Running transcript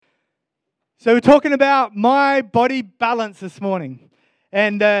So we're talking about my body balance this morning.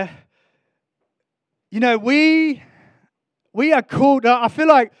 And, we are called, I feel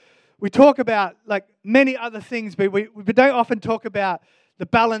like we talk about like many other things, but we don't often talk about the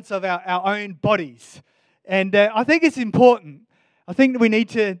balance of our own bodies. And I think it's important. I think we need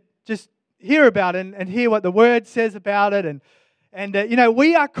to just hear about it and hear what the Word says about it. And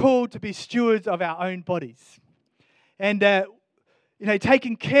we are called to be stewards of our own bodies. And,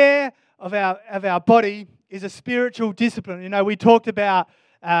 taking care of our body is a spiritual discipline. We talked about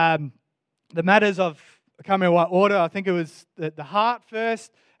the matters of, I can't remember what order, I think it was the heart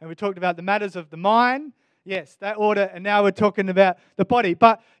first, and we talked about the matters of the mind. Yes, that order, and now we're talking about the body.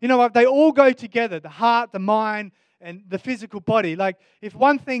 But you know what, they all go together, the heart, the mind, and the physical body. Like, if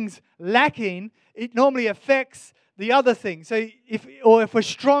one thing's lacking, it normally affects the other thing. So if we're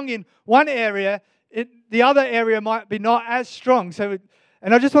strong in one area, the other area might be not as strong.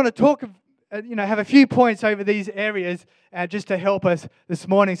 And I just want to talk, have a few points over these areas just to help us this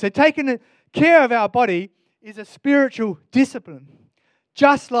morning. So taking care of our body is a spiritual discipline,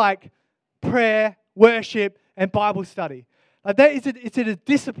 just like prayer, worship, and Bible study. Like that it's a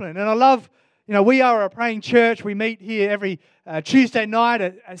discipline. And I love, we are a praying church. We meet here every Tuesday night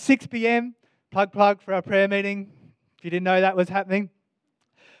at 6 p.m. Plug for our prayer meeting, if you didn't know that was happening.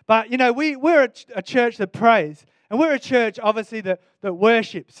 But, we're a church that prays. And we're a church, obviously, that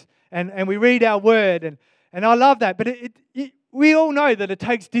worships. And we read our word. And I love that. But we all know that it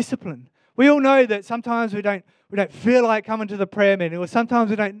takes discipline. We all know that sometimes we don't feel like coming to the prayer meeting. Or sometimes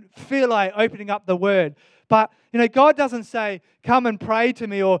we don't feel like opening up the word. But, God doesn't say, come and pray to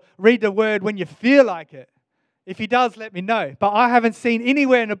me or read the word when you feel like it. If He does, let me know. But I haven't seen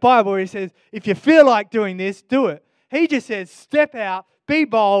anywhere in the Bible where He says, if you feel like doing this, do it. He just says, step out, be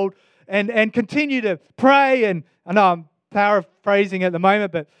bold, and continue to pray. And I know I'm paraphrasing at the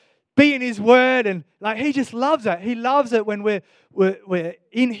moment, but be in His Word. And like He just loves it. He loves it when we're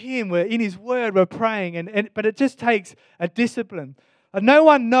in Him, we're in His Word, we're praying. But it just takes a discipline. And no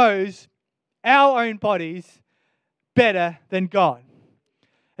one knows our own bodies better than God.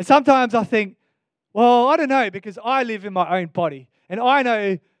 And sometimes I think, well, I don't know, because I live in my own body. And I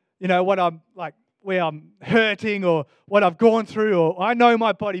know, what I'm like, where I'm hurting or what I've gone through, or I know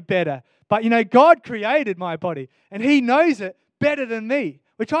my body better. But, God created my body and He knows it better than me,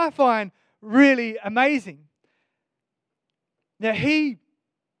 which I find really amazing. Now, He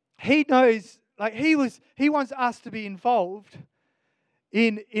knows, like He wants us to be involved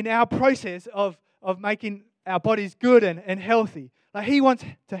in our process of making our bodies good and healthy. Like He wants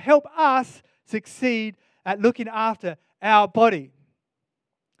to help us succeed at looking after our body.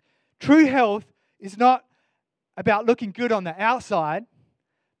 True health is not about looking good on the outside,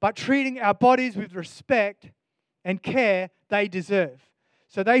 but treating our bodies with respect and care they deserve.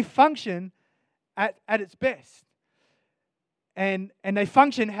 So they function at its best. And they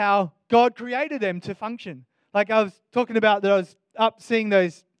function how God created them to function. Like I was talking about that I was up seeing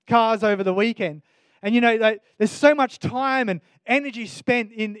those cars over the weekend. And there's so much time and energy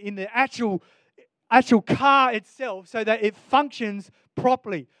spent in the actual car itself so that it functions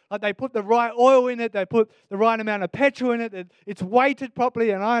properly. Like they put the right oil in it, they put the right amount of petrol in it, it's weighted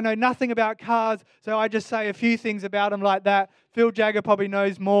properly, and I know nothing about cars, so I just say a few things about them like that. Phil Jagger probably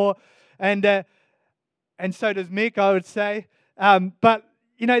knows more, and so does Mick, I would say. But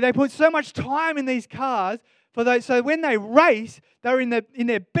they put so much time in these cars for those, so when they race, they're in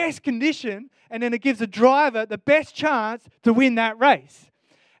their best condition, and then it gives the driver the best chance to win that race.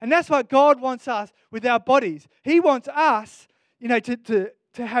 And that's what God wants us with our bodies. He wants us,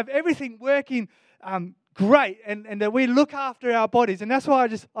 to have everything working great, and that we look after our bodies. And that's why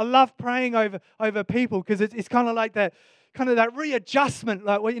I love praying over people, because it's kind of like that readjustment,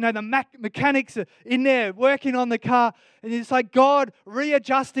 like the mechanics are in there working on the car, and it's like God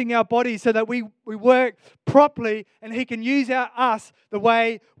readjusting our bodies so that we work properly, and He can use us the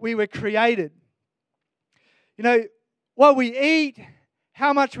way we were created. What we eat,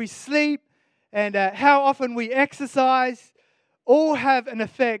 how much we sleep, and how often we exercise, all have an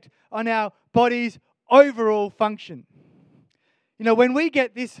effect on our body's overall function. When we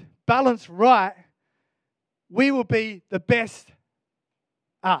get this balance right, we will be the best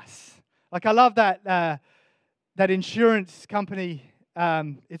us. Like I love that insurance company.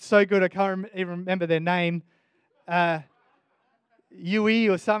 It's so good I can't even remember their name. Yui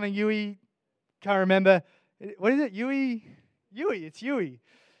or something. Yui, can't remember. What is it? Yui. It's Yui.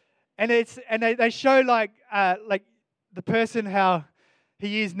 And they show like the person how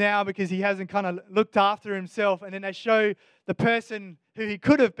he is now because he hasn't kind of looked after himself, and then they show the person who he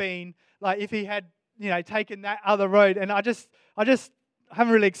could have been, like if he had taken that other road. And I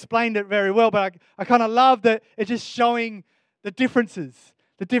haven't really explained it very well, but I kind of love that it's just showing the differences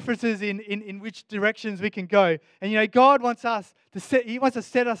in which directions we can go. And, God wants us He wants to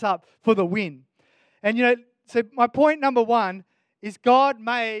set us up for the win. And, so my point number one is God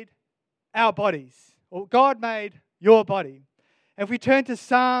made our bodies, or God made your body. And if we turn to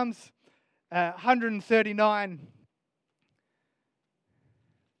Psalms 139,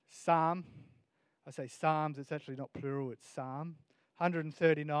 Psalm, I say Psalms, it's actually not plural, it's Psalm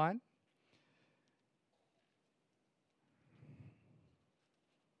 139.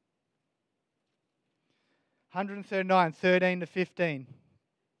 (139) 13 to 15.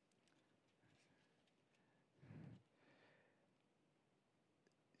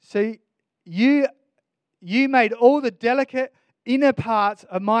 See, you made all the delicate inner parts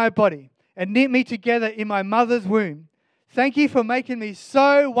of my body and knit me together in my mother's womb. Thank you for making me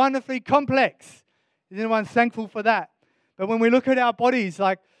so wonderfully complex. Is anyone thankful for that? But when we look at our bodies,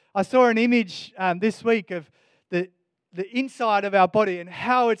 like I saw an image this week of the inside of our body and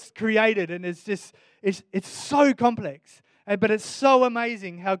how it's created, and it's so complex. But it's so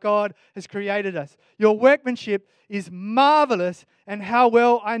amazing how God has created us. Your workmanship is marvelous, and how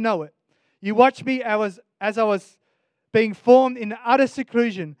well I know it. You watched me as I was being formed in utter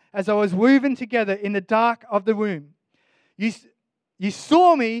seclusion, as I was woven together in the dark of the womb. You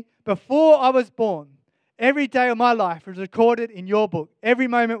saw me before I was born. Every day of my life was recorded in your book. Every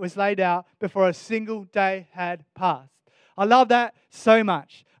moment was laid out before a single day had passed. I love that so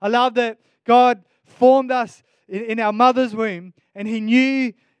much. I love that God formed us in our mother's womb, and He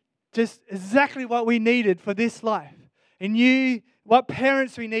knew just exactly what we needed for this life. He knew what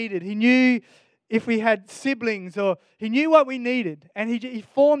parents we needed. He knew if we had siblings, or He knew what we needed, and He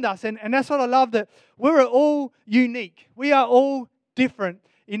formed us. And that's what I love, that we're all unique. We are all different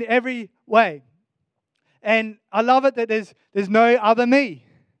in every way. And I love it that there's no other me.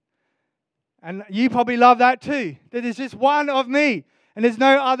 And you probably love that too, that there's just one of me. And there's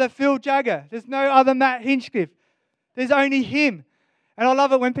no other Phil Jagger. There's no other Matt Hinchcliffe. There's only Him. And I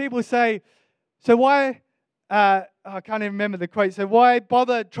love it when people say, so why, I can't even remember the quote, so why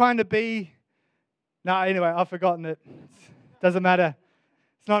bother trying to be, no, anyway, I've forgotten it. Doesn't matter.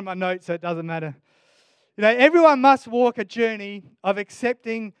 It's not in my notes, so it doesn't matter. Everyone must walk a journey of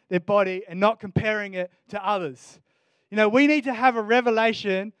accepting their body and not comparing it to others. We need to have a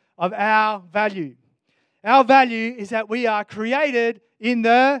revelation of our value. Our value is that we are created in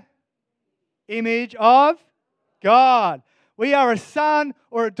the image of God. We are a son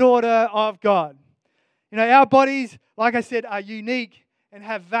or a daughter of God. Our bodies, like I said, are unique and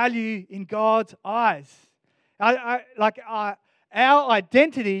have value in God's eyes. Our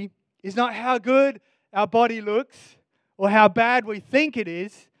identity is not how good our body looks or how bad we think it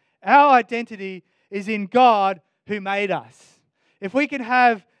is. Our identity is in God who made us. If we can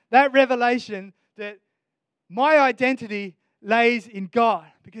have that revelation that my identity lays in God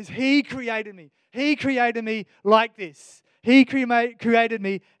because He created me. He created me like this. He created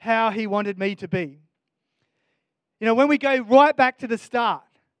me how He wanted me to be. When we go right back to the start,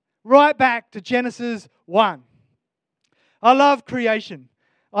 right back to Genesis 1. I love creation.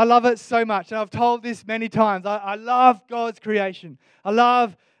 I love it so much. And I've told this many times. I love God's creation. I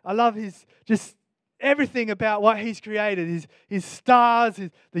love His just everything about what He's created. His stars,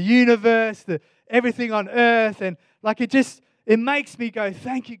 the universe, everything on earth. And it makes me go,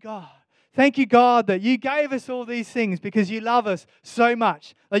 thank you, God. Thank you, God, that you gave us all these things because you love us so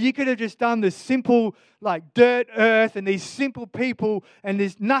much. You could have just done this simple, dirt earth and these simple people and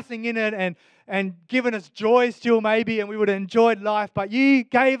there's nothing in it and given us joy still maybe and we would have enjoyed life. But you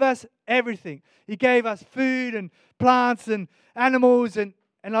gave us everything. You gave us food and plants and animals and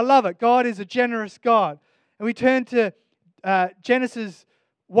I love it. God is a generous God. And we turn to Genesis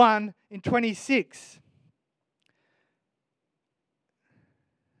 1 in 26.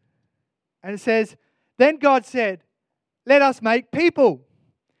 And it says, then God said, let us make people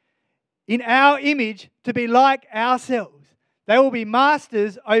in our image to be like ourselves. They will be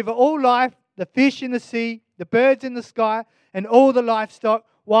masters over all life, the fish in the sea, the birds in the sky, and all the livestock,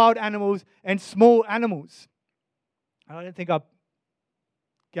 wild animals, and small animals. I don't think I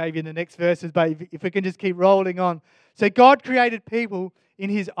gave you the next verses, but if we can just keep rolling on. So God created people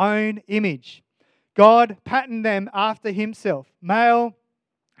in His own image. God patterned them after Himself. Male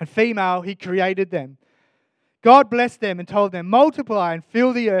and female, He created them. God blessed them and told them, multiply and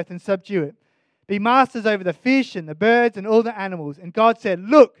fill the earth and subdue it. Be masters over the fish and the birds and all the animals. And God said,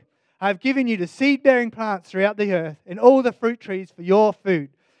 look, I have given you the seed-bearing plants throughout the earth and all the fruit trees for your food.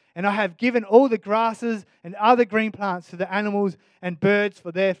 And I have given all the grasses and other green plants to the animals and birds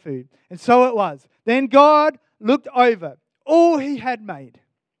for their food. And so it was. Then God looked over all he had made.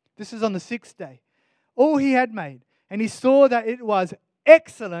 This is on the 6th day. All he had made. And he saw that it was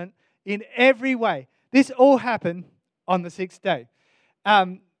excellent in every way. This all happened on the 6th day.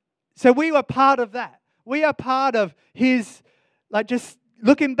 So we were part of that. We are part of his, just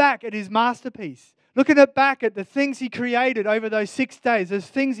looking back at his masterpiece. Looking back at the things he created over those 6 days. Those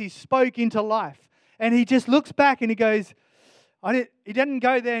things he spoke into life. And he just looks back and he goes, he didn't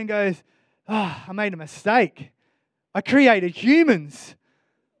go there and goes, I made a mistake. I created humans.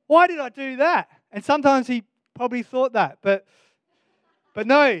 Why did I do that? And sometimes he probably thought that. But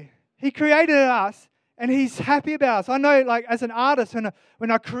no, he created us and he's happy about us. I know, as an artist,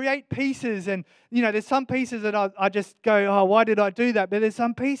 when I create pieces and, there's some pieces that I just go, why did I do that? But there's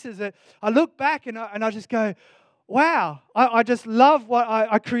some pieces that I look back and I just go, wow, I just love what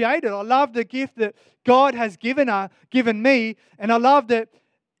I created. I love the gift that God has given me. And I love that,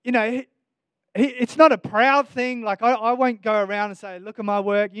 it's not a proud thing. I won't go around and say, look at my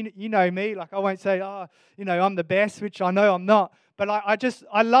work. You know me. I won't say, I'm the best, which I know I'm not. But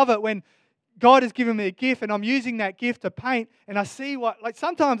I love it when God has given me a gift and I'm using that gift to paint and I see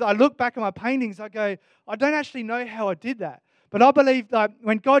sometimes I look back at my paintings, I go, I don't actually know how I did that. But I believe that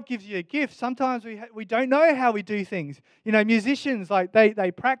when God gives you a gift, sometimes we don't know how we do things. Musicians,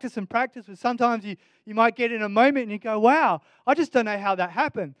 they practice and practice, but sometimes you might get in a moment and you go, wow, I just don't know how that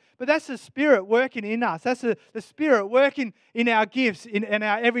happened. But that's the Spirit working in us. That's the Spirit working in our gifts, in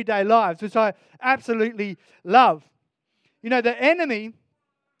our everyday lives, which I absolutely love. The enemy,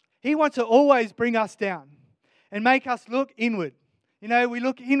 he wants to always bring us down and make us look inward. We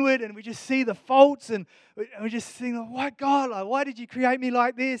look inward and we just see the faults and we just think, why God? Why did you create me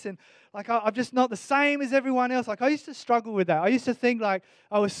like this? And I'm just not the same as everyone else. I used to struggle with that. I used to think I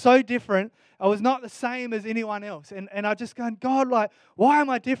was so different. I was not the same as anyone else. And I just go, God, why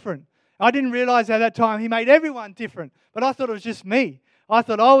am I different? I didn't realize at that time He made everyone different. But I thought it was just me. I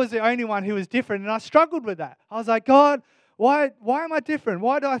thought I was the only one who was different. And I struggled with that. I was like, God, why am I different?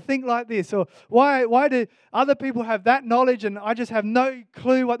 Why do I think like this? Or why do other people have that knowledge and I just have no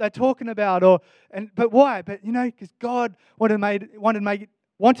clue what they're talking about? But why? But because God wanted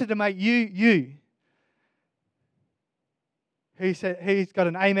to make you. He's got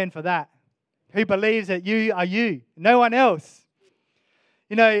an amen for that. Who believes that you are you, no one else.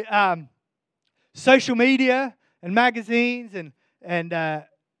 Social media and magazines and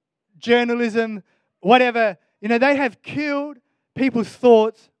Journalism, whatever, they have killed people's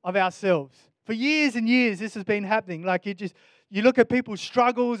thoughts of ourselves. For years and years, this has been happening. You look at people's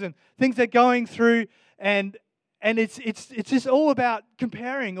struggles and things they're going through, and it's just all about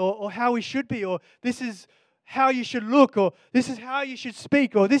comparing or how we should be, or this is how you should look, or this is how you should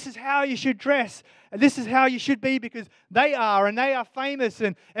speak, or this is how you should dress, and this is how you should be because they are famous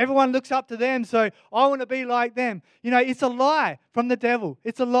and everyone looks up to them, so I want to be like them. It's a lie from the devil.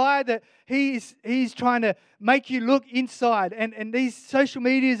 It's a lie that he's trying to make you look inside, and these social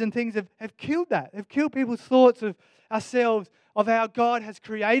medias and things have killed that. They've killed people's thoughts of ourselves, of how God has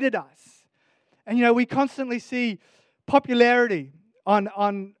created us. And we constantly see popularity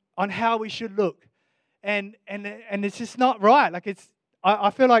on how we should look. And it's just not right. I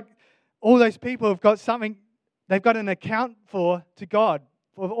feel like all those people have got something, they've got an account for to God,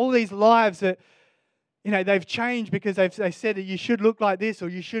 for all these lives that, they've changed because they said that you should look like this or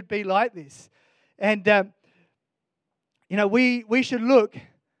you should be like this. And, we should look,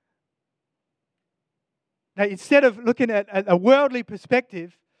 that instead of looking at a worldly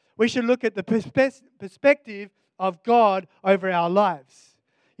perspective, we should look at the perspective of God over our lives.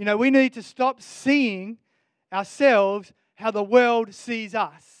 We need to stop seeing ourselves how the world sees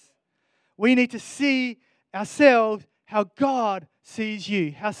us. We need to see ourselves how God sees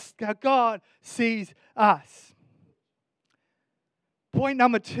you, how God sees us. Point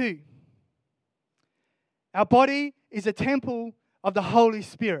number 2. Our body is a temple of the Holy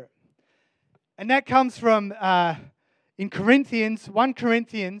Spirit. And that comes from in Corinthians, 1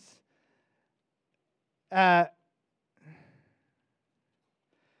 Corinthians,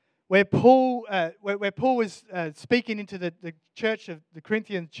 where Paul was speaking into the church of the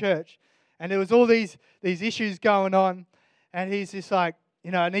Corinthian church, and there was all these issues going on, and he's just like,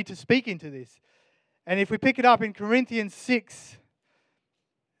 I need to speak into this. And if we pick it up in Corinthians 6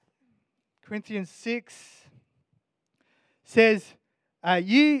 says,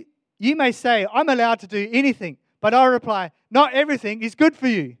 you may say, I'm allowed to do anything, but I reply, not everything is good for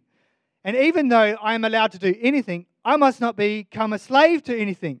you. And even though I am allowed to do anything, I must not become a slave to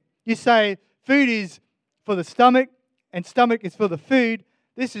anything. You say food is for the stomach and stomach is for the food.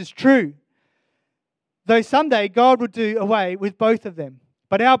 This is true. Though someday God will do away with both of them.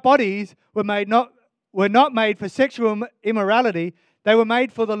 But our bodies were made not were not made for sexual immorality. They were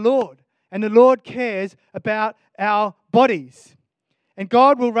made for the Lord. And the Lord cares about our bodies. And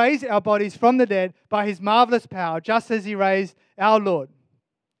God will raise our bodies from the dead by his marvelous power, just as he raised our Lord.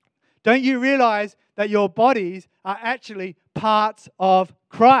 Don't you realize that your bodies are actually parts of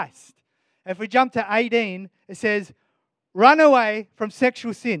Christ? If we jump to 18, it says, run away from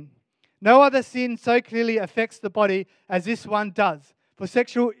sexual sin. No other sin so clearly affects the body as this one does. For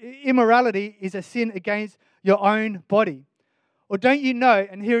sexual immorality is a sin against your own body. Or don't you know,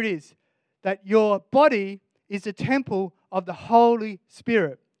 and here it is, that your body is the temple of the Holy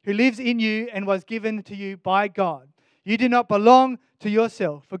Spirit who lives in you and was given to you by God. You do not belong to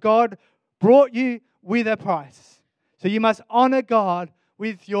yourself, for God brought you with a price. So you must honor God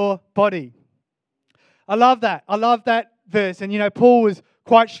with your body. I love that. I love that verse. And Paul was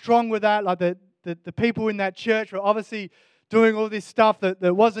quite strong with that. Like the people in that church were obviously doing all this stuff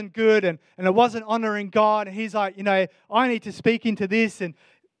that wasn't good and it wasn't honoring God. And he's like, I need to speak into this and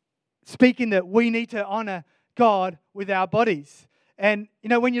speaking that we need to honor God with our bodies. And,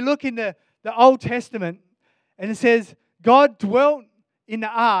 when you look in the Old Testament and it says, God dwelt in the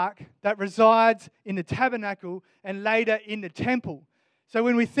ark that resides in the tabernacle and later in the temple. So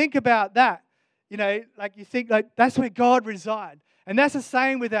when we think about that, you think that's where God resides. And that's the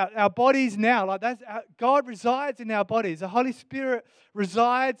same with our bodies now. God resides in our bodies. The Holy Spirit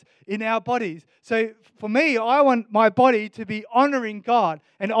resides in our bodies. So for me, I want my body to be honoring God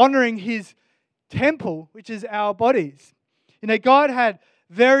and honoring his temple, which is our bodies. God had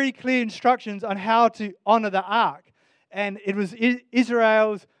very clear instructions on how to honor the ark. And it was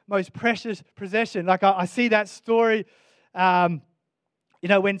Israel's most precious possession. I see that story,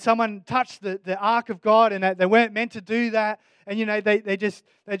 when someone touched the ark of God and they weren't meant to do that. And, they just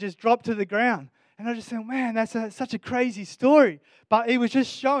dropped to the ground. And I just think, man, that's such a crazy story. But it was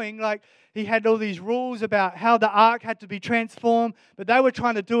just showing, he had all these rules about how the ark had to be transformed. But they were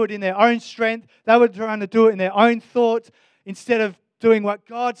trying to do it in their own strength. They were trying to do it in their own thoughts instead of doing what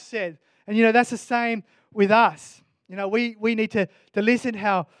God said. And, that's the same with us. We need to listen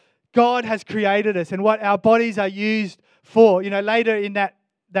how God has created us and what our bodies are used for. Later in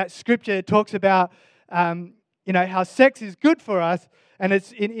that scripture, it talks about how sex is good for us, and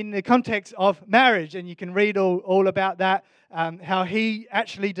it's in the context of marriage, and you can read all about that, how he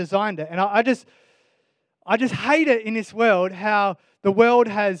actually designed it. And I just hate it in this world, how the world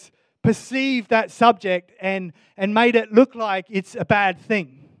has perceived that subject and made it look like it's a bad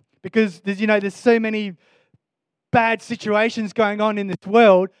thing. Because there's so many bad situations going on in this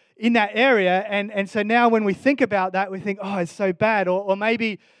world in that area, and so now when we think about that, we think, oh, it's so bad, or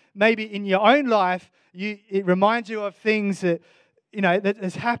maybe in your own life, it reminds you of things that that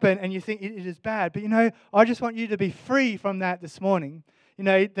has happened, and you think it is bad. But I just want you to be free from that this morning.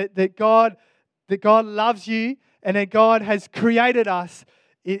 That God loves you, and that God has created us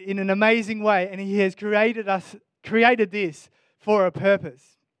in an amazing way, and He has created this for a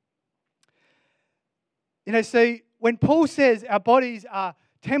purpose. So when Paul says our bodies are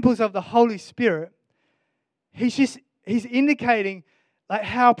temples of the Holy Spirit, he's indicating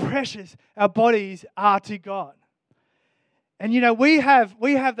how precious our bodies are to God. And we have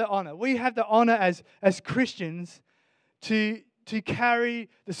the honor. We have the honor as Christians to carry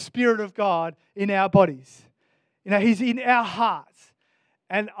the Spirit of God in our bodies. He's in our hearts.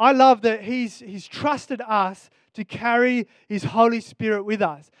 And I love that He's trusted us to carry His Holy Spirit with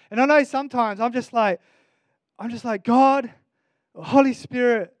us. And I know sometimes I'm just like, God, Holy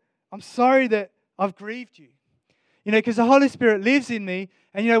Spirit, I'm sorry that I've grieved you. Because the Holy Spirit lives in me.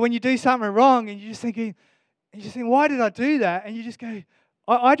 And when you do something wrong and you're just thinking, why did I do that? And you just go,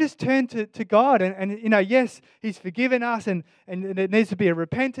 I just turn to God. And yes, He's forgiven us and there needs to be a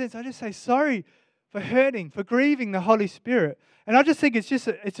repentance. I just say sorry for hurting, for grieving the Holy Spirit. And I just think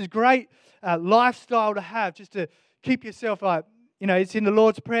it's a great lifestyle to have, just to keep yourself it's in the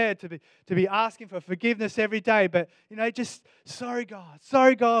Lord's Prayer to be asking for forgiveness every day. But, just sorry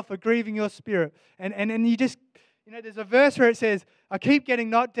God for grieving your spirit. And you just, there's a verse where it says, I keep getting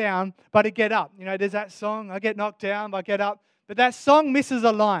knocked down, but I get up. There's that song, I get knocked down, but I get up. But that song misses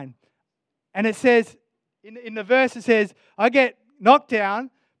a line. And it says, in the verse it says, I get knocked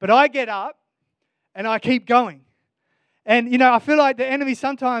down, but I get up and I keep going. And, I feel like the enemy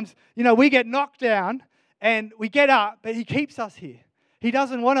sometimes, we get knocked down and we get up, but he keeps us here. He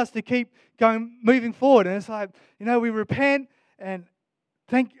doesn't want us to keep moving forward. And it's like, we repent and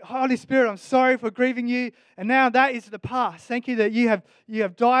thank Holy Spirit, I'm sorry for grieving you. And now that is the past. Thank you that you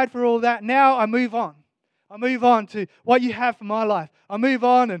have died for all that. Now I move on. I move on to what you have for my life. I move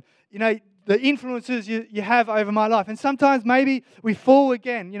on and, the influences you have over my life. And sometimes maybe we fall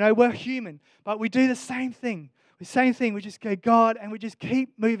again. We're human, but we do the same thing. We just go, God, and we just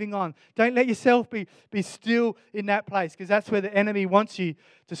keep moving on. Don't let yourself be still in that place, because that's where the enemy wants you,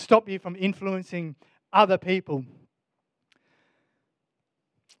 to stop you from influencing other people.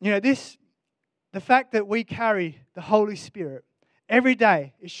 The fact that we carry the Holy Spirit every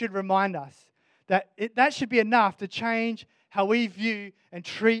day, it should remind us that that should be enough to change how we view and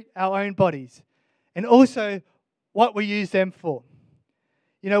treat our own bodies, and also what we use them for.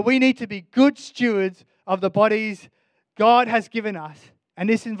 We need to be good stewards of the bodies God has given us, and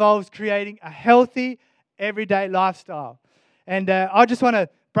this involves creating a healthy, everyday lifestyle. And I just want to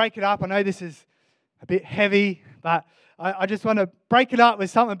break it up. I know this is a bit heavy, but I just want to break it up with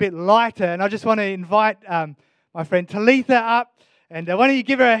something a bit lighter, and I just want to invite my friend Talitha up, and why don't you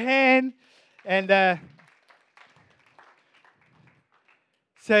give her a hand? And I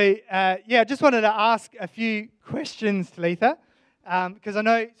just wanted to ask a few questions, Talitha, because I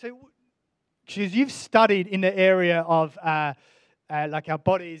know, because you've studied in the area of like our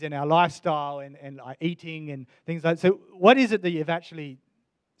bodies and our lifestyle and like eating and things like that. So what is it that you've actually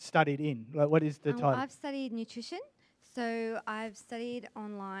studied in? Like, what is the title? I've studied nutrition. So I've studied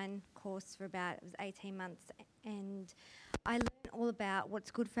online course for about, it was 18 months, and I learned all about what's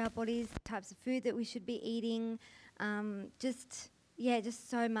good for our bodies, types of food that we should be eating, just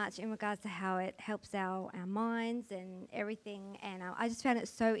so much in regards to how it helps our minds and everything, and I just found it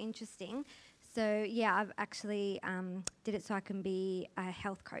so interesting. So I've actually did it so I can be a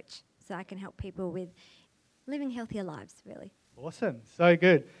health coach, so I can help people with living healthier lives, really. Awesome, so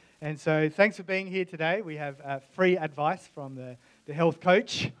good. And so thanks for being here today. We have free advice from the health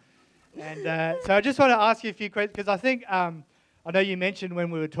coach. And so I just want to ask you a few questions, because I think, I know you mentioned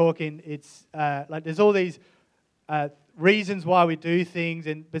when we were talking, it's like there's all these reasons why we do things,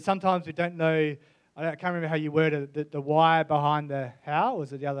 but sometimes we don't know, I can't remember how you worded it, the why behind the how, or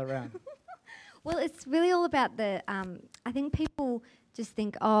was it the other way around? Well, it's really all about I think people just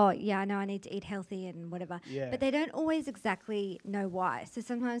think, I know I need to eat healthy and whatever. Yeah. But they don't always exactly know why. So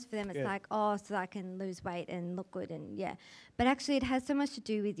sometimes for them it's like, so I can lose weight and look good But actually it has so much to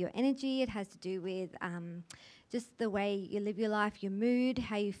do with your energy. It has to do with just the way you live your life, your mood,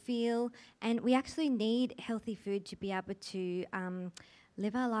 how you feel. And we actually need healthy food to be able to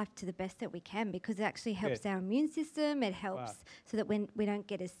live our life to the best that we can, because it actually helps our immune system. It helps so that when we don't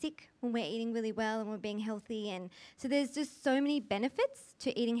get as sick when we're eating really well and we're being healthy. And so there's just so many benefits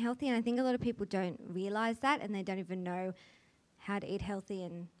to eating healthy, and I think a lot of people don't realise that, and they don't even know how to eat healthy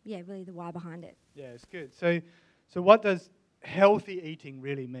and really the why behind it. Yeah, it's good. So what does healthy eating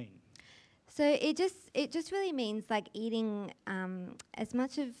really mean? So it just really means like eating as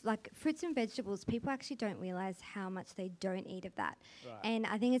much of like fruits and vegetables. People actually don't realise how much they don't eat of that. Right. And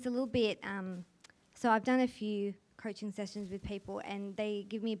I think it's a little bit, so I've done a few coaching sessions with people, and they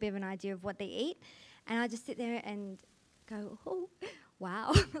give me a bit of an idea of what they eat, and I just sit there and go, oh,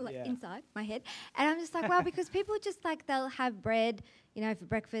 wow, inside my head. And I'm just like, wow, because people just like, they'll have bread, for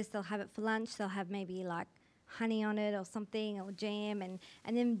breakfast, they'll have it for lunch, they'll have maybe like honey on it or something, or jam, and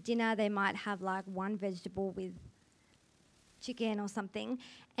then dinner they might have like one vegetable with chicken or something,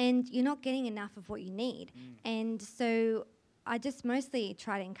 and you're not getting enough of what you need. And so I just mostly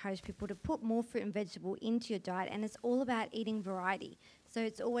try to encourage people to put more fruit and vegetable into your diet, and it's all about eating variety. So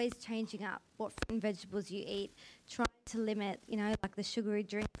it's always changing up what fruit and vegetables you eat, trying to limit, like the sugary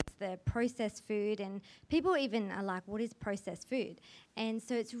drinks, the processed food, and people even are like, what is processed food? And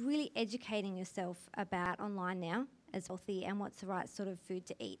so it's really educating yourself about online now as healthy and what's the right sort of food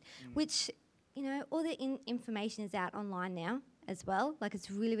to eat, which, all the information is out online now as well. Like, it's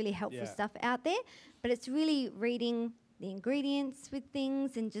really, really helpful stuff out there, but it's really reading the ingredients with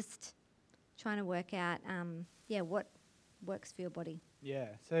things and just trying to work out, what works for your body. Yeah,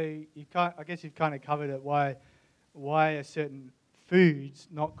 so I guess you've kind of covered it, why are certain foods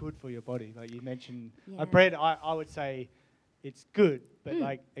not good for your body? Like you mentioned, bread, I would say it's good, but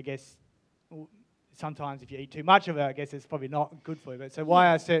like, I guess sometimes if you eat too much of it, I guess it's probably not good for you. But so why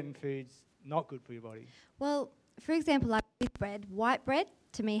are certain foods not good for your body? Well, for example, like with bread, white bread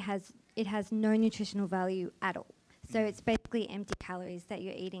to me has no nutritional value at all. So it's basically empty calories that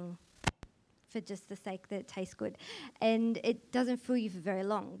you're eating for just the sake that it tastes good, and it doesn't fill you for very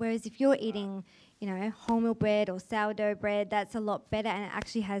long. Whereas if you're eating, wholemeal bread or sourdough bread, that's a lot better, and it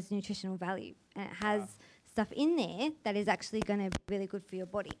actually has nutritional value, and it has stuff in there that is actually going to be really good for your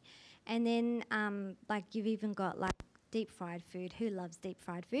body. And then, like you've even got like deep fried food. Who loves deep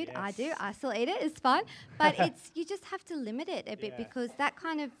fried food? Yes. I do. I still eat it. It's fine, but you just have to limit it a bit, because that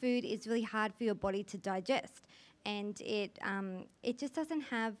kind of food is really hard for your body to digest, and it just doesn't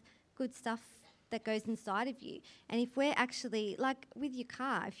have good stuff that goes inside of you. And if we're actually, like with your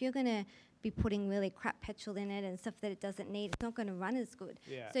car, if you're going to be putting really crap petrol in it and stuff that it doesn't need, it's not going to run as good.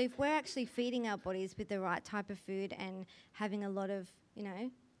 Yeah. So if we're actually feeding our bodies with the right type of food and having a lot of,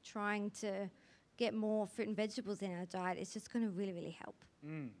 trying to get more fruit and vegetables in our diet, it's just going to really, really help.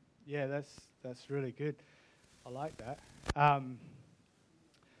 Yeah, that's really good. I like that.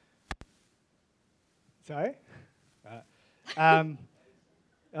 Sorry?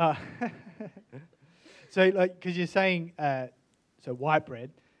 So, like, because you're saying, so white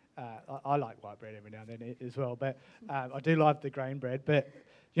bread, I like white bread every now and then as well, but I do love the grain bread. But,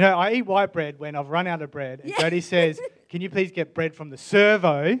 I eat white bread when I've run out of bread, and Jodie says, can you please get bread from the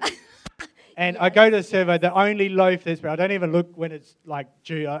servo? And I go to the servo, the only loaf there's bread, I don't even look when it's like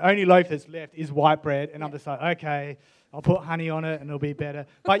due, the only loaf that's left is white bread, and I'm just like, okay, I'll put honey on it and it'll be better.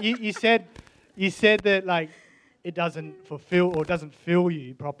 But you said that, like, it doesn't fulfill or doesn't fill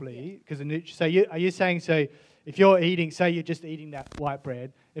you properly because of nutrition. So are you saying, so if you're eating, say you're just eating that white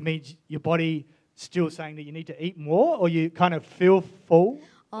bread, it means your body still saying that you need to eat more, or you kind of feel full?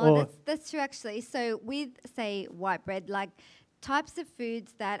 Oh, that's true actually. So with, say, white bread, like types of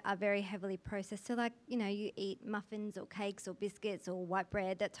foods that are very heavily processed, so like, you eat muffins or cakes or biscuits or white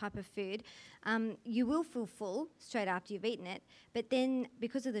bread, that type of food, you will feel full straight after you've eaten it, but then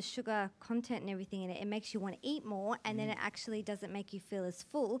because of the sugar content and everything in it, it makes you want to eat more, and then it actually doesn't make you feel as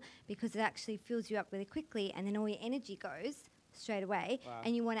full because it actually fills you up really quickly, and then all your energy goes straight away. Wow.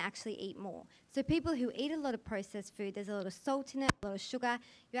 And you want to actually eat more. So people who eat a lot of processed food, there's a lot of salt in it, a lot of sugar,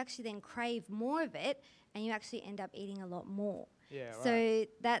 you actually then crave more of it, and you actually end up eating a lot more. Yeah, right. So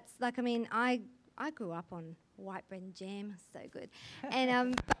that's like, I grew up on white bread and jam, so good.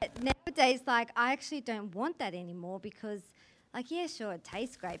 And but nowadays, like, I actually don't want that anymore because, like, yeah, sure, it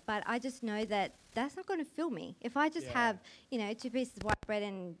tastes great, but I just know that that's not going to fill me. If I just have, 2 pieces of white bread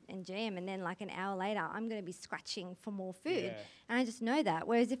and jam, and then like an hour later, I'm going to be scratching for more food. And I just know that.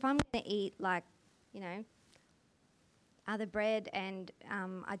 Whereas if I'm going to eat, like, other bread and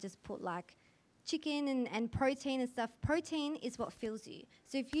I just put like chicken and protein and stuff, protein is what fills you.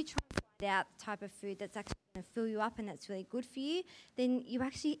 So if you try to find out the type of food that's actually going to fill you up and that's really good for you, then you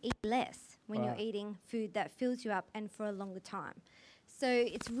actually eat less when you're eating food that fills you up and for a longer time. So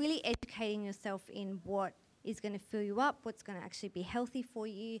it's really educating yourself in what is going to fill you up, what's going to actually be healthy for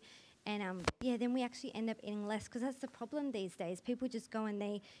you. And then we actually end up eating less, because that's the problem these days. People just go and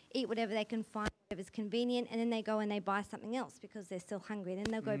they eat whatever they can find, whatever's convenient, and then they go and they buy something else because they're still hungry. Then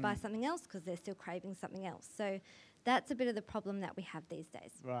they'll go buy something else because they're still craving something else. So that's a bit of the problem that we have these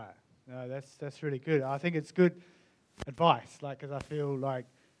days. Right. No, that's really good. I think it's good advice, like, because I feel like,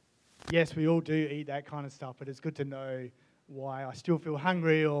 yes, we all do eat that kind of stuff, but it's good to know why I still feel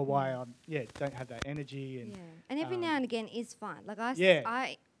hungry or why I don't have that energy. And every now and again is fine. Like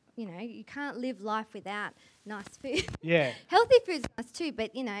you can't live life without nice food. Yeah. Healthy food's nice too,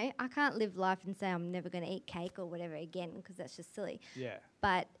 but, I can't live life and say I'm never going to eat cake or whatever again, because that's just silly. Yeah.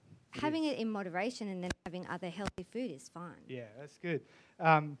 But having it in moderation and then having other healthy food is fine. Yeah, that's good.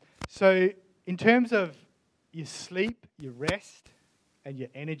 So in terms of your sleep, your rest, and your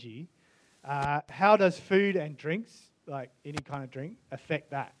energy, how does food and drinks, like any kind of drink, affect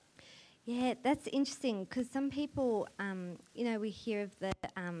that? Yeah, that's interesting, because some people, we hear of the,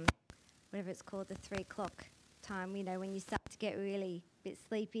 whatever it's called, the 3 o'clock time, when you start to get really a bit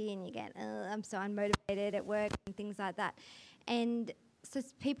sleepy and you get, I'm so unmotivated at work and things like that. And so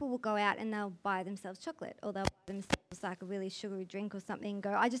people will go out and they'll buy themselves chocolate, or they'll buy themselves like a really sugary drink or something and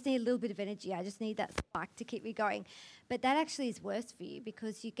go, I just need a little bit of energy. I just need that spike to keep me going. But that actually is worse for you,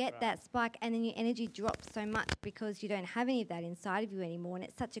 because you get that spike and then your energy drops so much because you don't have any of that inside of you anymore, and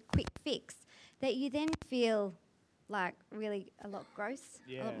it's such a quick fix that you then feel like really a lot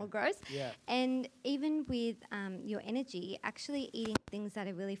more gross. Yeah. And even with your energy, actually eating things that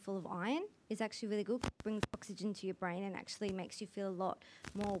are really full of iron is actually really good. It brings oxygen to your brain and actually makes you feel a lot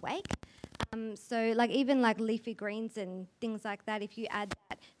more awake. So like even like leafy greens and things like that, if you add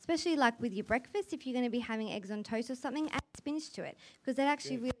that, especially like with your breakfast, if you're going to be having eggs on toast or something, add spinach to it, because that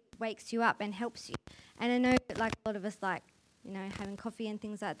actually really wakes you up and helps you. And I know that like a lot of us like, having coffee and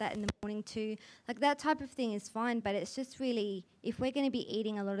things like that in the morning too. Like that type of thing is fine, but it's just really, if we're going to be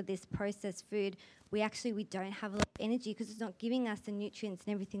eating a lot of this processed food, we don't have a lot of energy because it's not giving us the nutrients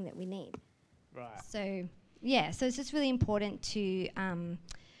and everything that we need. Right. So it's just really important to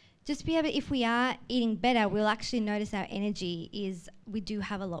just be able, if we are eating better, we'll actually notice our energy we do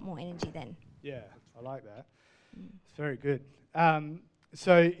have a lot more energy then. Yeah, I like that. It's very good.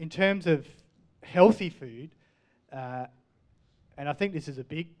 So in terms of healthy food, and I think this is a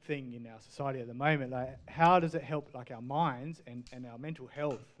big thing in our society at the moment. Like, how does it help, like, our minds and our mental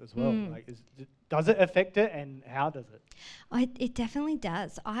health as well? Like, does it affect it, and how does it? It definitely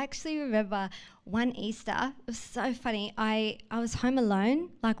does. I actually remember one Easter. It was so funny. I was home alone.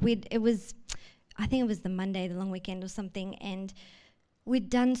 Like, I think it was the Monday, the long weekend or something, and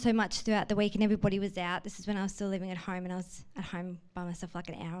we'd done so much throughout the week and everybody was out. This is when I was still living at home, and I was at home by myself for like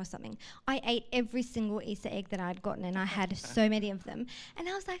an hour or something. I ate every single Easter egg that I'd gotten, and I had so many of them. And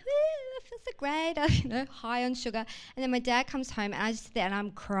I was like, I feel so great, high on sugar. And then my dad comes home, and I just sit there and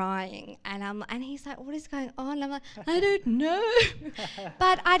I'm crying. And he's like, what is going on? And I'm like, I don't know.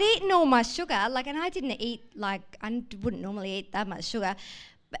 But I'd eaten all my sugar, and I didn't eat, I wouldn't normally eat that much sugar.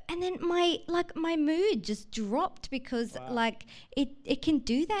 And then my mood just dropped because it can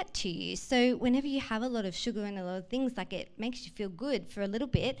do that to you. So whenever you have a lot of sugar and a lot of things, it makes you feel good for a little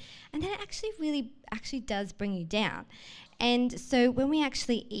bit, and then it actually does bring you down. And so when we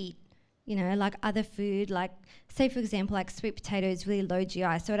actually eat, other food, say for example, sweet potatoes, really low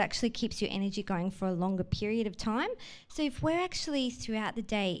GI, so it actually keeps your energy going for a longer period of time. So if we're actually throughout the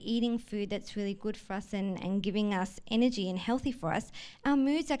day eating food that's really good for us and giving us energy and healthy for us, our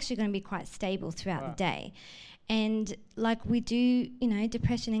mood's actually going to be quite stable throughout the day. And we do,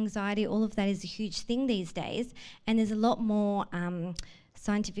 depression, anxiety, all of that is a huge thing these days, and there's a lot more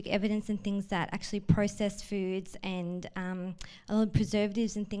scientific evidence and things that actually processed foods and a lot of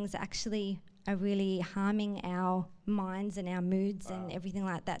preservatives and things that actually are really harming our minds and our moods and everything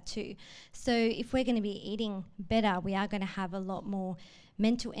like that too. So if we're going to be eating better, we are going to have a lot more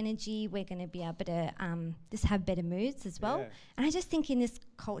mental energy. We're going to be able to just have better moods as well. And I just think in this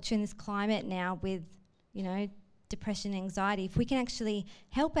culture, in this climate now with, depression and anxiety, if we can actually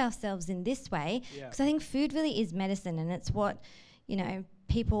help ourselves in this way, because I think food really is medicine, and it's what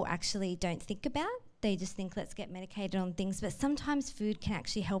people actually don't think about. They just think, let's get medicated on things. But sometimes food can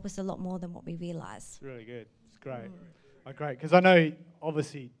actually help us a lot more than what we realise. It's really good. It's great. Great. Because I know,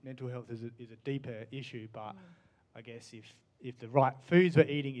 obviously, mental health is a deeper issue, but I guess if the right foods we're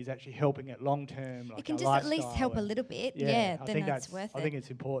eating is actually helping it long term, it can just at least help a little bit. Then that's worth it. I think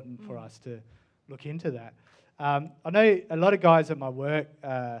it's important for us to look into that. I know a lot of guys at my work,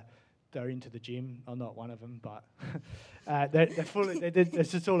 they're into the gym. I'm not one of them, but they're fully.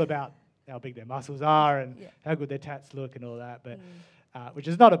 It's just all about how big their muscles are and how good their tats look and all that. But which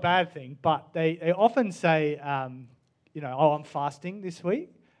is not a bad thing. But they often say, I'm fasting this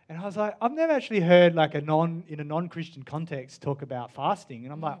week. And I was like, I've never actually heard in a non-Christian context talk about fasting.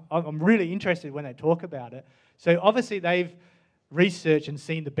 And I'm like, I'm really interested when they talk about it. So obviously they've researched and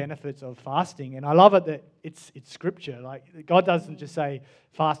seen the benefits of fasting, and I love it that it's scripture. God doesn't just say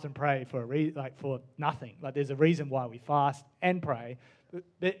fast and pray for for nothing. There's a reason why we fast and pray.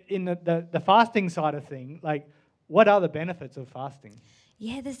 But in the fasting side of thing, what are the benefits of fasting?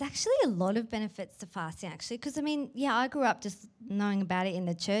 Yeah, there's actually a lot of benefits to fasting, actually, because I grew up just knowing about it in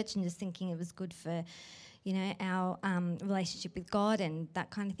the church and just thinking it was good for our relationship with God and that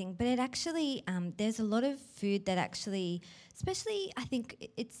kind of thing. But it actually, there's a lot of food that actually, especially I think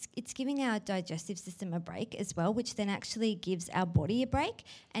it's giving our digestive system a break as well, which then actually gives our body a break,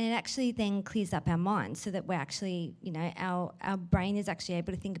 and it actually then clears up our mind so that we're actually, our brain is actually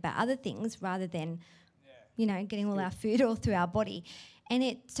able to think about other things rather than, getting all our food all through our body.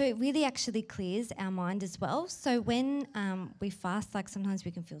 And so it really actually clears our mind as well. So when we fast, sometimes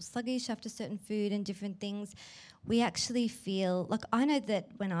we can feel sluggish after certain food and different things. We actually feel, I know that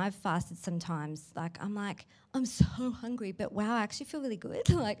when I've fasted sometimes, I'm so hungry, but wow, I actually feel really good.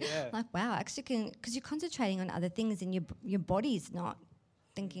 Wow, I actually can, because you're concentrating on other things and your body's not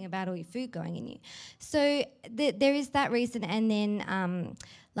thinking about all your food going in you. So there is that reason. And then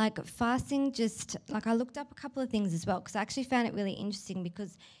fasting, just I looked up a couple of things as well, because I actually found it really interesting,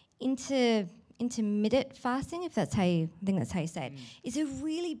 because intermittent fasting, if that's I think that's how you say it, is a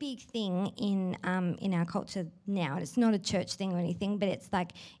really big thing in our culture now. And it's not a church thing or anything, but it's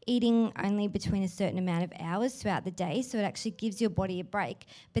eating only between a certain amount of hours throughout the day, so it actually gives your body a break,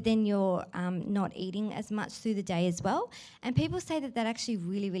 but then you're not eating as much through the day as well. And people say that actually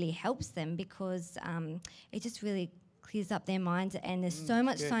really, really helps them, because it just really clears up their minds, and there's so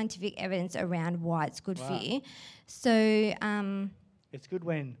much scientific evidence around why it's good for you. So it's good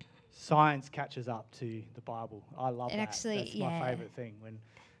when science catches up to the Bible. I love that. Actually, that's my favourite thing, when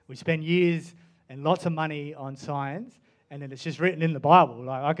we spend years and lots of money on science, and then it's just written in the Bible.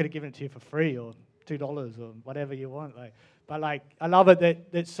 I could have given it to you for free, or $2 or whatever you want. But I love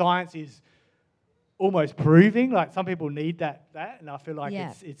it that science is almost proving. Some people need that, and I feel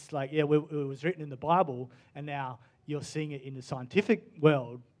it was written in the Bible, and now you're seeing it in the scientific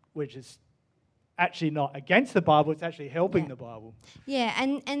world, which is actually not against the Bible, it's actually helping the Bible. Yeah,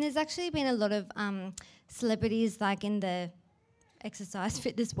 and there's actually been a lot of celebrities like in the exercise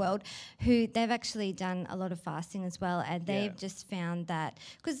fitness world who they've actually done a lot of fasting as well, and they've just found that,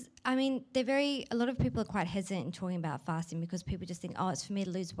 because I mean a lot of people are quite hesitant in talking about fasting because people just think, oh, it's for me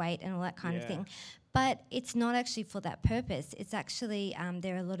to lose weight and all that kind of thing, but it's not actually for that purpose. It's actually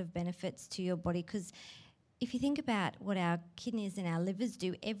there are a lot of benefits to your body, because if you think about what our kidneys and our livers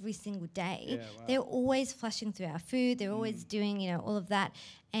do every single day, they're always flushing through our food, they're always doing, all of that.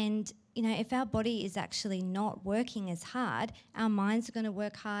 And, if our body is actually not working as hard, our minds are going to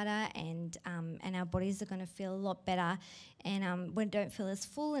work harder, and our bodies are going to feel a lot better, and we don't feel as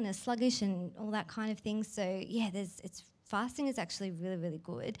full and as sluggish and all that kind of thing. So, fasting is actually really, really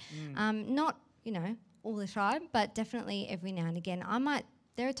good. Not, all the time, but definitely every now and again.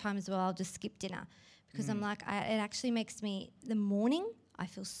 There are times where I'll just skip dinner, because I'm like, it actually makes me, the morning, I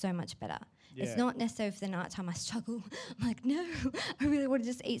feel so much better. Yeah. It's not necessarily for the night time I struggle. I'm like, no, I really want to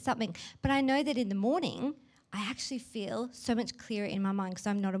just eat something. But I know that in the morning, I actually feel so much clearer in my mind, because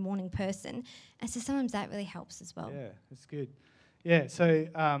I'm not a morning person. And so sometimes that really helps as well. Yeah, that's good. Yeah, so,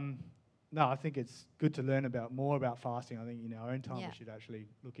 I think it's good to learn more about fasting. I think in our own time we should actually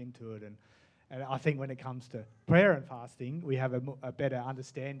look into it. And I think when it comes to prayer and fasting, we have a better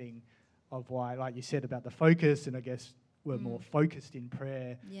understanding of why, like you said, about the focus, and I guess we're more focused in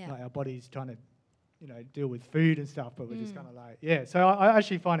prayer. Yeah. Like our body's trying to, deal with food and stuff, but we're just kind of like, So I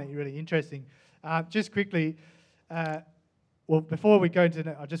actually find it really interesting. Just quickly, before we go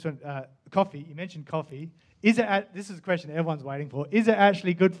into, I just want coffee. You mentioned coffee. This is a question everyone's waiting for. Is it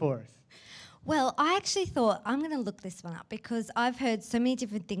actually good for us? Well, I actually thought I'm going to look this one up, because I've heard so many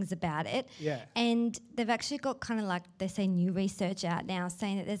different things about it. Yeah. And they've actually got kind of like, they say, new research out now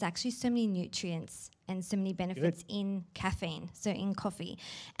saying that there's actually so many nutrients and so many benefits in caffeine, so in coffee.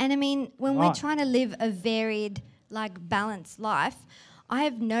 And I mean, when we're trying to live a varied, balanced life, I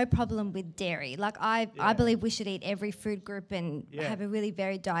have no problem with dairy. I believe we should eat every food group and have a really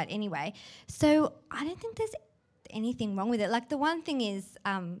varied diet anyway. So I don't think there's anything wrong with it. The one thing is,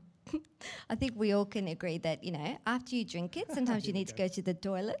 I think we all can agree that, after you drink it, sometimes you need to go to the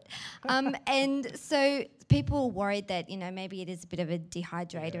toilet. And so people are worried that, maybe it is a bit of a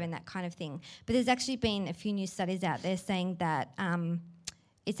dehydrator and that kind of thing. But there's actually been a few new studies out there saying that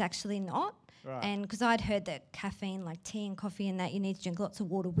it's actually not. Right. And because I'd heard that caffeine, like tea and coffee and that, you need to drink lots of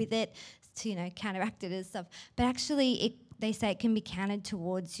water with it to, counteract it and stuff. But actually, they say it can be counted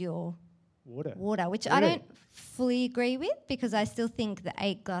towards your water, which I don't fully agree with, because I still think that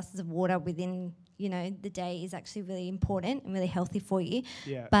 8 glasses of water within, the day is actually really important and really healthy for you.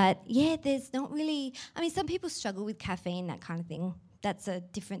 Yeah. But there's not really, some people struggle with caffeine, that kind of thing. That's a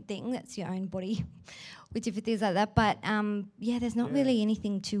different thing. That's your own body with different things like that. But there's not really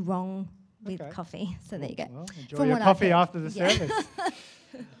anything too wrong with coffee. So there you go. Well, enjoy your coffee after the service.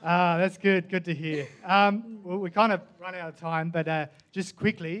 That's good. Good to hear. We kind of run out of time, but just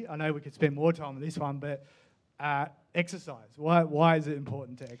quickly, I know we could spend more time on this one, but exercise. Why is it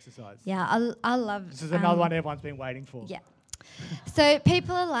important to exercise? Yeah, I love... This is another one everyone's been waiting for. Yeah. So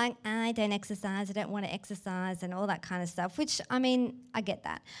people are like, I don't exercise, I don't want to exercise and all that kind of stuff, which, I get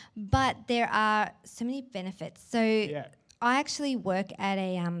that. There there are so many benefits. So I actually work at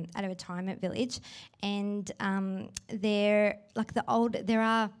a retirement village, and there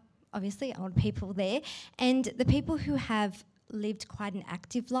are obviously old people there, and the people who have lived quite an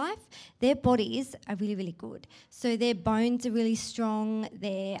active life, their bodies are really, really good. So their bones are really strong,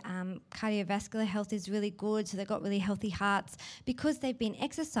 their cardiovascular health is really good, so they've got really healthy hearts because they've been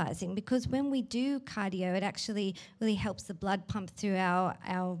exercising. Because when we do cardio, it actually really helps the blood pump through our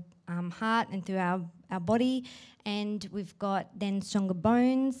heart and through our body, and we've got then stronger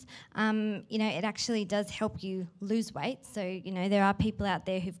bones. It actually does help you lose weight. So, there are people out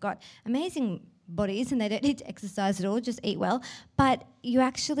there who've got amazing bodies and they don't need to exercise at all, just eat well. But you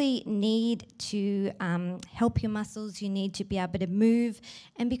actually need to help your muscles, you need to be able to move,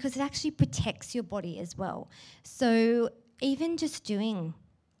 and because it actually protects your body as well. So even just doing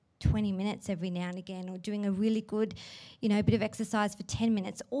 20 minutes every now and again, or doing a really good, bit of exercise for 10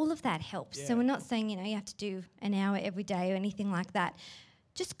 minutes, all of that helps. Yeah. So we're not saying, you have to do an hour every day or anything like that.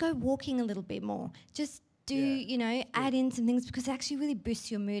 Just go walking a little bit more. Just do, add in some things, because it actually really boosts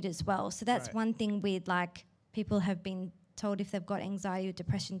your mood as well. So that's one thing with, people have been told if they've got anxiety or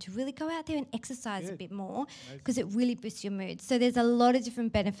depression to really go out there and exercise a bit more, because it really boosts your mood. So there's a lot of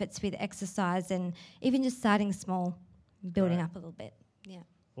different benefits with exercise, and even just starting small, building up a little bit. Yeah.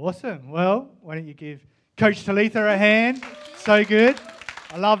 Awesome. Well, why don't you give Coach Talitha a hand? So good.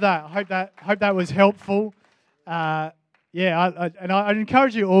 I love that. I hope that was helpful. I'd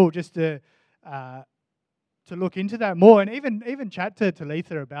encourage you all just to to look into that more, and even chat to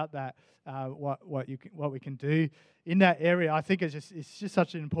Talitha about that. What we can do in that area. I think it's just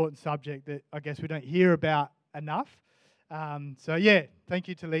such an important subject that I guess we don't hear about enough. So yeah, thank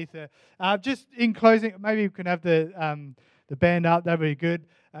you, Talitha. Just in closing, maybe we can have the band up. That'd be good.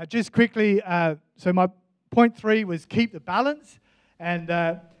 Just quickly. So my point 3 was keep the balance, and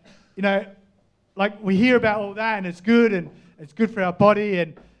like we hear about all that, and it's good for our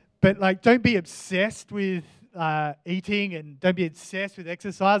body, but like don't be obsessed with eating, and don't be obsessed with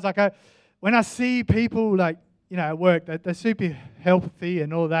exercise. Like when I see people like at work, they're super healthy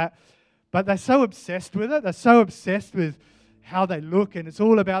and all that, but they're so obsessed with it. They're so obsessed with how they look, and it's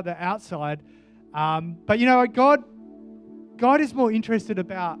all about the outside. But God is more interested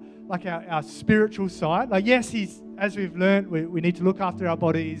about like our spiritual side. Like yes, as we've learned, we need to look after our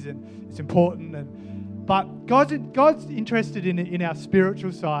bodies, and it's important. But God's interested in our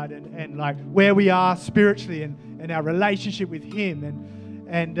spiritual side, and like where we are spiritually, and our relationship with Him,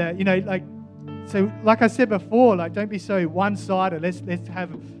 so like I said before, like don't be so one-sided. Let's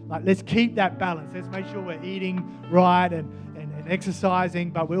keep that balance. Let's make sure we're eating right and exercising,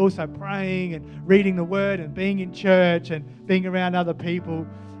 but we're also praying and reading the Word and being in church and being around other people.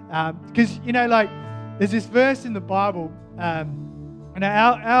 Because there's this verse in the Bible. And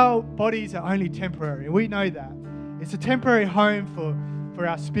our bodies are only temporary. We know that. It's a temporary home for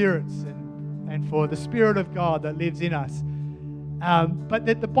our spirits and for the Spirit of God that lives in us. But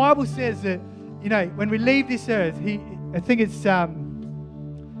the Bible says that, when we leave this earth, I think it's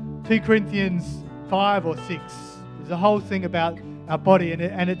 2 Corinthians 5 or 6. There's a whole thing about our body,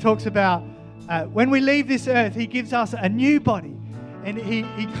 and it talks about when we leave this earth, He gives us a new body. And he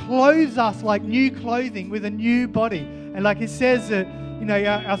clothes us like new clothing with a new body. And like it says that,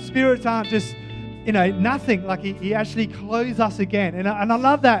 our spirits aren't just, nothing. Like he actually clothes us again. And I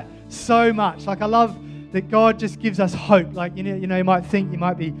love that so much. Like I love that God just gives us hope. Like, you might think you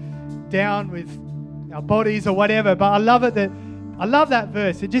might be down with our bodies or whatever. But I love that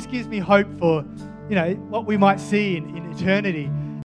verse. It just gives me hope for, what we might see in eternity.